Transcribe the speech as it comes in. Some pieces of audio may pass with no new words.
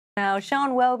Now,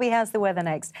 Sian Welby has the weather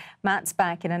next. Matt's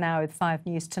back in an hour with 5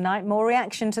 News tonight. More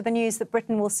reaction to the news that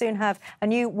Britain will soon have a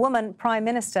new woman Prime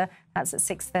Minister. That's at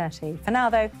 6:30. For now,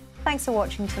 though, thanks for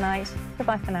watching tonight.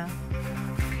 Goodbye for now.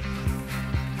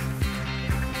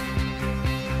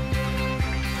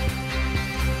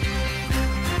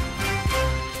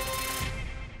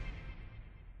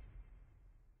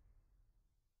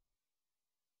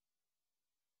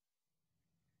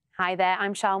 Hi there,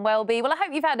 I'm Sian Welby. Well, I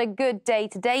hope you've had a good day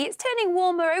today. It's turning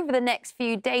warmer over the next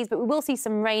few days, but we will see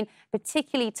some rain,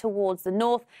 particularly towards the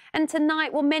north. And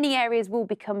tonight, well, many areas will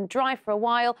become dry for a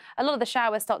while. A lot of the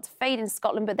showers start to fade in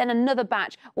Scotland, but then another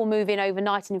batch will move in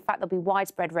overnight. And in fact, there'll be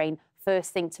widespread rain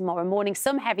first thing tomorrow morning.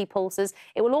 Some heavy pulses.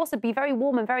 It will also be very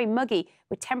warm and very muggy,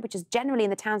 with temperatures generally in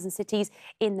the towns and cities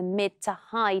in the mid to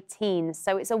high teens.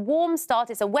 So it's a warm start.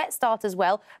 It's a wet start as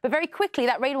well. But very quickly,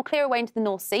 that rain will clear away into the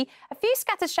North Sea. A few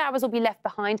scattered showers will be left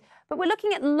behind. But we're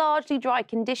looking at largely dry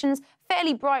conditions,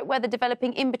 fairly bright weather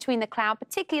developing in between the cloud,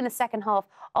 particularly in the second half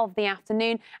of the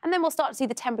afternoon. And then we'll start to see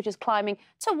the temperatures climbing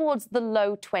towards the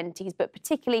low 20s, but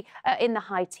particularly in the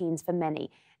high teens for many.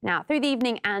 Now, through the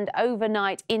evening and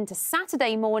overnight into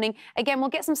Saturday morning, again, we'll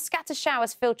get some scattered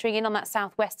showers filtering in on that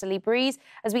southwesterly breeze.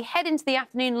 As we head into the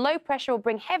afternoon, low pressure will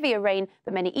bring heavier rain,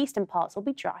 but many eastern parts will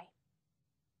be dry.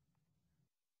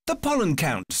 The Pollen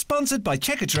Count, sponsored by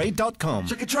Checkatrade.com.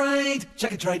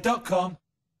 Checkatrade.com.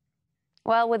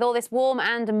 Well, with all this warm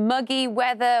and muggy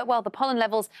weather, well, the pollen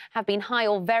levels have been high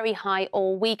or very high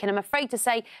all week. And I'm afraid to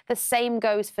say the same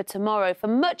goes for tomorrow. For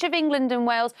much of England and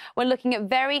Wales, we're looking at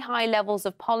very high levels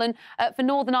of pollen. For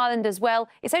Northern Ireland as well,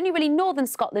 it's only really northern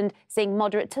Scotland seeing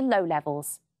moderate to low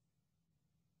levels.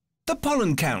 The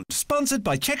Pollen Count, sponsored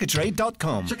by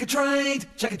Checkatrade.com.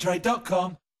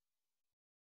 Checkatrade.com.